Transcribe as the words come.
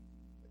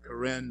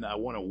Corrin, I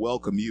want to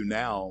welcome you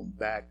now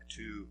back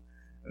to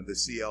the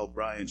C.L.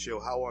 Bryant Show.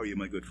 How are you,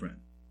 my good friend?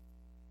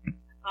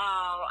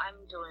 Oh, I'm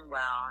doing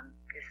well. I'm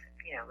just,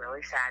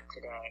 really sad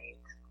today.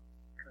 It's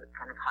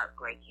kind of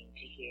heartbreaking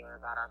to hear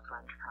about our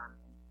friend Carmen.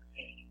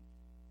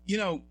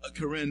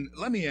 Corrin,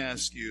 let me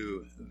ask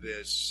you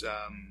this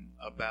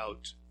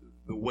about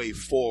the way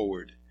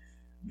forward,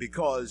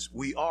 because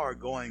we are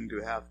going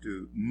to have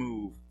to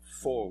move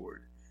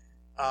forward.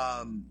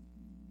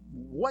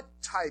 What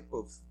type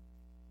of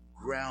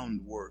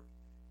groundwork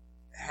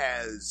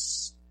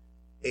has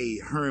a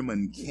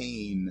Herman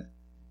Cain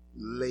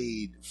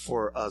laid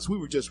for us? We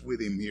were just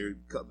with him here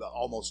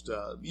almost,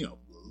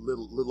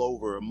 little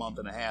over a month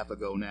and a half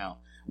ago now.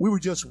 We were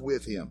just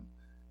with him,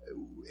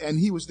 and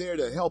he was there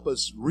to help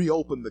us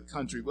reopen the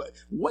country.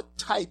 What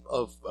type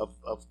of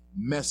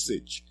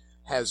message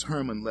has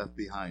Herman left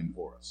behind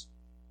for us?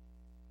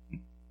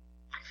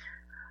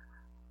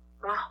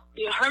 Well,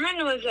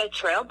 Herman was a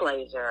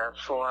trailblazer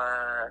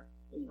for,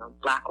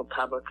 Black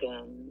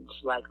Republicans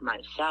like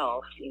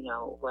myself,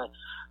 when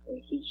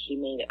he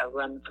made a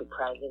run for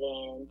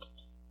president.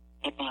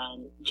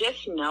 And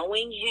just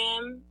knowing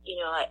him,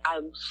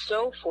 I'm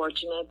so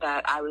fortunate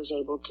that I was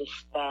able to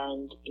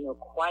spend,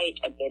 quite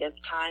a bit of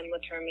time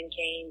with Herman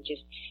Cain,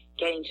 just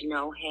getting to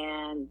know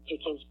him, pick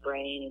his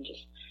brain, and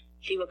just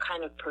see what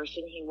kind of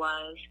person he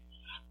was.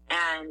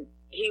 And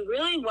he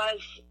really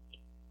was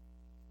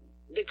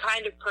the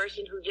kind of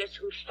person who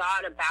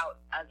thought about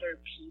other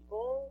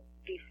people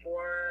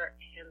before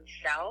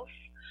himself.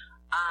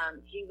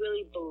 He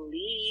really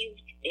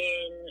believed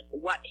in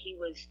what he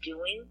was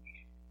doing.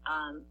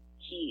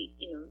 He,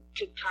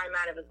 took time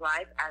out of his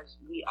life, as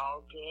we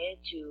all did,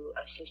 to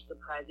assist the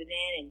president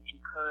and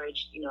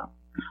encourage,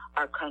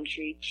 our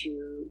country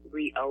to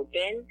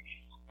reopen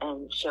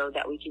and show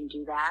that we can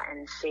do that in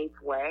a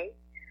safe way.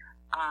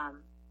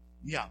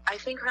 I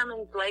think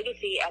Herman's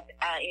legacy,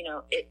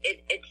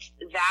 it's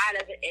that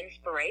of an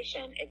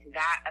inspiration. It's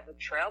that of a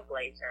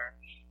trailblazer.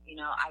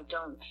 I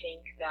don't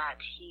think that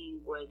he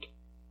would,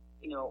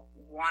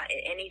 want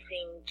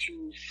anything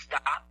to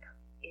stop,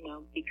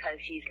 because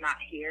he's not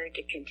here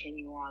to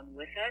continue on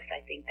with us.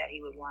 I think that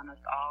he would want us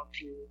all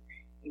to,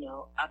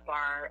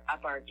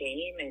 up our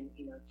game and,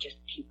 just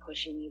keep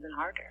pushing even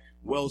harder.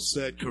 Well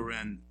said,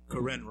 Corrin.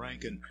 Corrin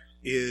Rankin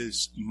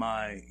is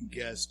my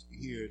guest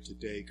here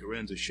today.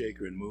 Corrin's a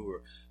shaker and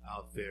mover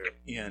out there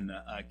in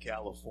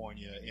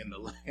California, in the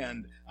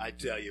land, I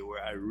tell you,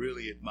 where I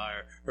really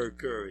admire her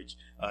courage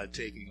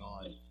taking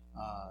on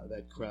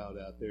that crowd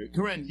out there.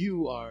 Corrin,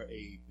 you are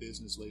a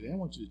business lady. I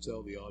want you to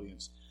tell the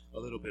audience a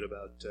little bit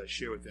about,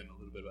 share with them a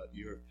little bit about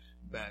your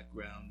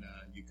background.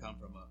 You come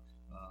from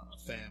a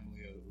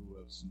family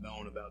who has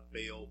known about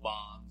bail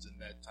bonds and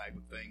that type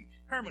of thing.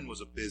 Herman was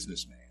a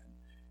businessman.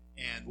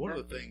 And one of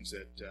the things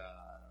that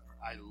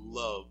I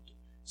loved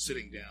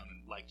sitting down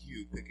and, like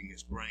you, picking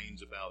his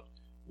brains about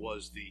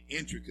was the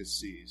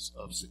intricacies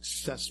of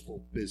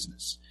successful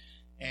business.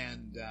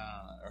 And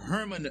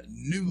Herman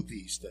knew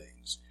these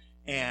things.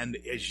 And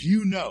as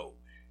you know,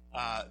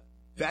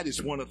 that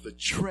is one of the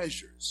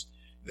treasures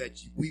that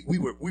we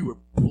were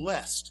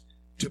blessed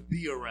to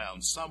be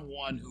around,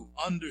 someone who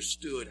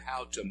understood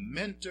how to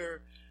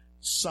mentor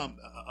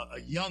a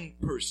young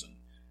person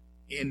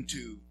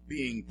into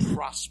being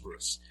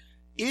prosperous.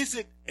 Is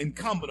it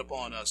incumbent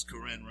upon us,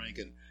 Corrin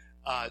Rankin,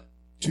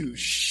 to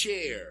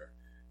share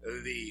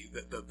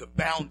the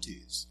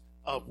bounties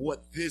of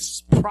what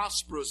this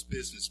prosperous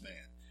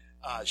businessman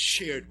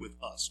shared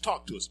with us?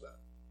 Talk to us about it.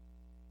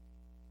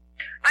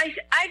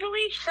 I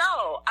believe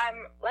so.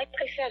 Like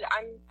I said,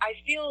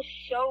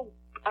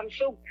 I'm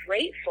so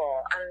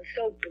grateful. I'm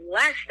so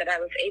blessed that I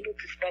was able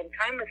to spend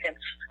time with him.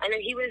 I know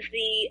he was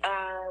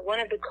one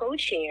of the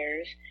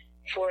co-chairs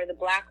for the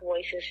Black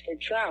Voices for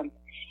Trump.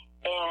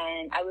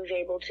 And I was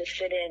able to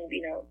sit in,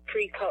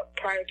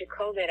 prior to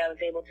COVID, I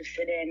was able to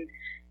sit in,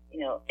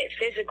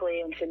 physically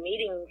in some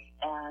meetings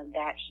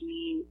that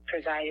he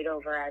presided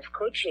over as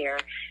co-chair.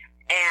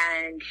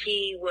 And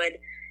he would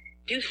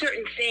do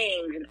certain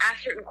things and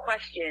ask certain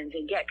questions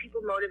and get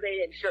people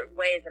motivated in certain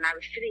ways. And I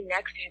was sitting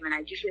next to him, and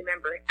I just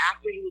remember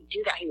after he would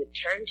do that, he would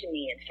turn to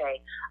me and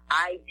say,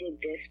 I did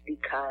this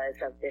because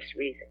of this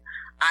reason.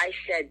 I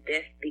said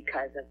this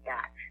because of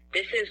that.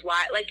 This is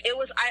why,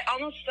 I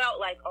almost felt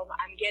like,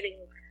 I'm getting,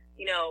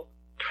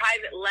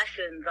 private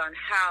lessons on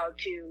how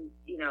to,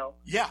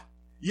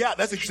 Yeah,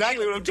 that's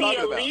exactly what I'm talking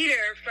about. Be a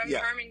leader from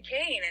Herman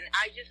Cain. And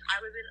I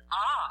was in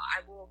awe.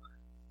 I will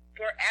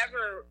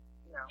forever,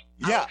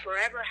 I will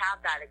forever have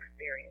that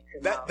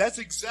experience. That's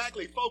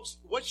exactly, folks,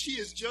 what she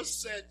has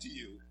just said to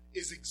you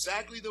is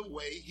exactly the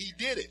way he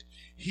did it.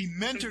 He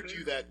mentored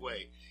you that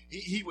way.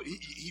 He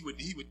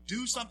would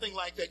do something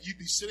like that. You'd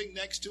be sitting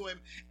next to him,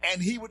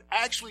 and he would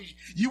actually,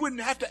 you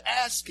wouldn't have to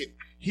ask him.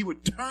 He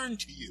would turn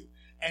to you,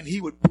 and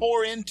he would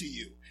pour into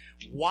you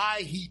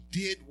why he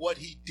did what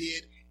he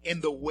did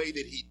in the way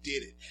that he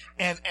did it.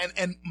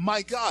 And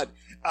my God,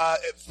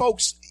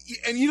 folks,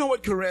 and you know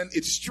what, Corrin?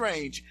 It's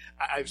strange.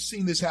 I've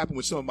seen this happen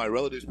with some of my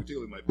relatives,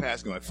 particularly my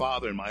pastor, my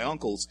father, and my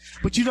uncles.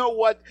 But you know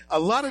what? A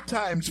lot of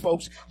times,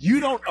 folks, you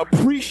don't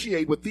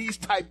appreciate what these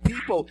type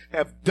people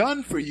have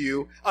done for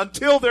you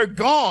until they're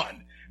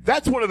gone.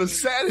 That's one of the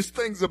saddest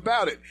things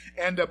about it.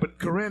 And but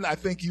Corrin, I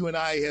think you and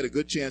I had a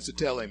good chance to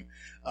tell him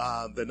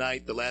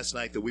the last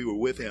night that we were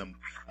with him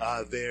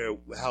there,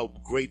 how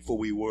grateful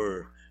we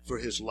were for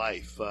his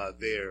life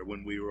there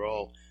when we were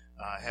all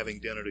having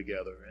dinner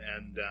together.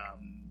 And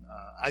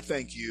I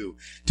thank you.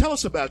 Tell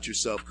us about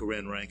yourself,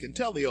 Corrin Rankin.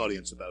 Tell the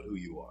audience about who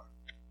you are.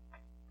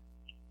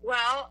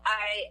 Well,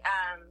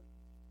 I'm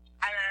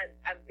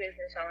a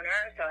business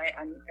owner, so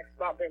I'm a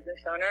small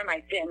business owner.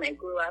 My family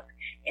grew up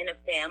in a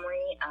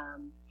family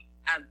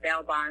of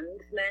bail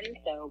bondsmen.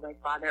 So my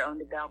father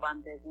owned a bail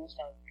bond business.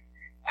 So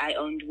I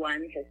owned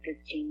one for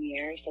 15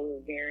 years. So we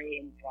were very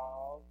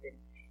involved in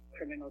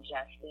criminal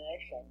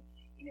justice and,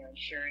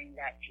 ensuring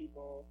that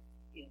people,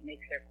 make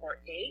their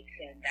court dates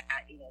and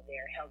that,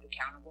 they're held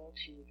accountable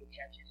to the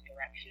judge's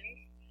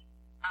directions.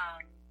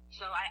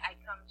 So I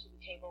come to the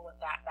table with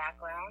that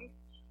background.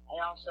 I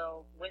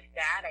also, with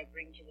that, I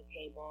bring to the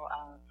table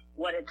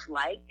what it's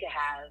like to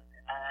have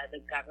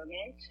the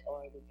government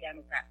or the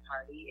Democrat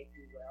Party, if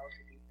you will,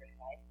 to be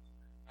precise,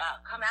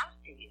 come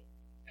after you,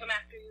 come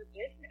after your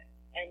business,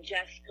 and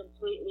just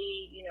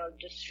completely,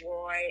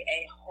 destroy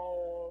a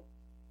whole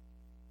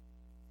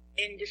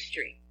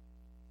industry.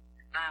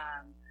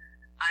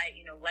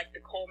 Like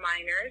the coal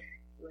miners,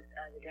 with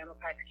the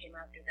Democrats came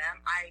after them.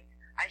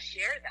 I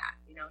share that.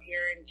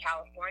 Here in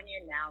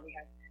California now we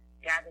have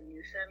Gavin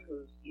Newsom,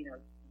 who's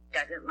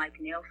doesn't like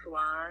nail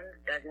salons,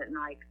 doesn't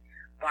like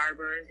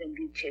barbers and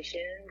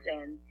beauticians,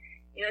 and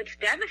it's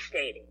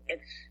devastating.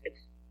 It's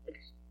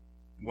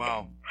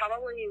wow. It's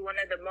probably one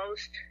of the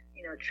most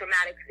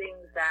traumatic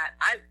things that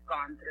I've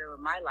gone through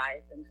in my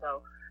life, and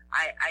so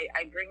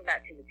I bring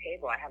that to the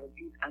table. I have a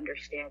deep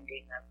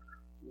understanding of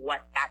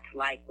what that's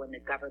like when the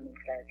government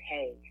says,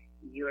 "Hey,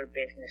 your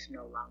business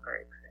no longer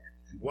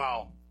exists."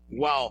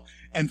 Wow.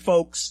 And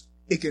folks,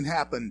 it can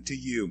happen to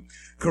you.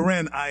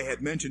 Corrin, I had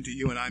mentioned to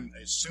you, and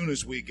as soon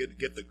as we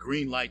get the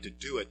green light to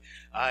do it,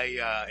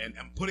 and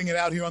I'm putting it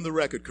out here on the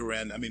record,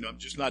 Corrin. I mean, I'm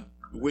just not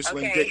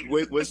whistling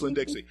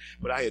Dixie,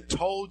 but I had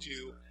told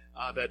you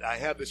that I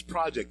have this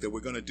project that we're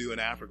going to do in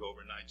Africa,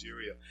 over in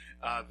Nigeria,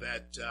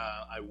 that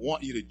I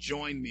want you to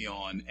join me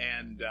on,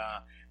 and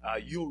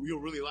you'll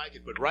really like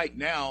it. But right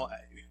now,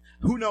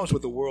 who knows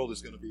what the world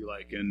is going to be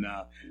like in,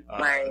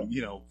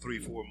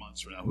 3-4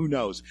 months from now. Who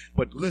knows?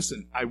 But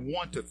listen, I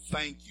want to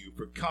thank you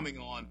for coming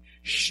on,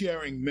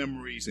 sharing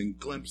memories and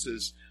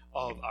glimpses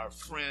of our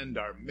friend,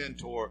 our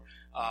mentor,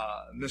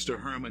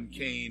 Mr. Herman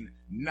Cain.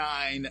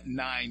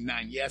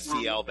 999. Yes,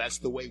 CL, that's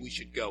the way we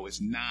should go.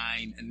 It's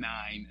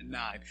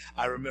 999.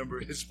 I remember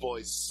his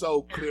voice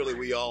so clearly.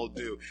 We all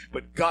do.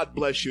 But God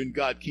bless you and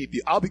God keep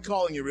you. I'll be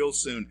calling you real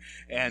soon,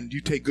 and you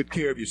take good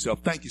care of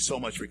yourself. Thank you so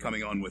much for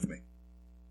coming on with me.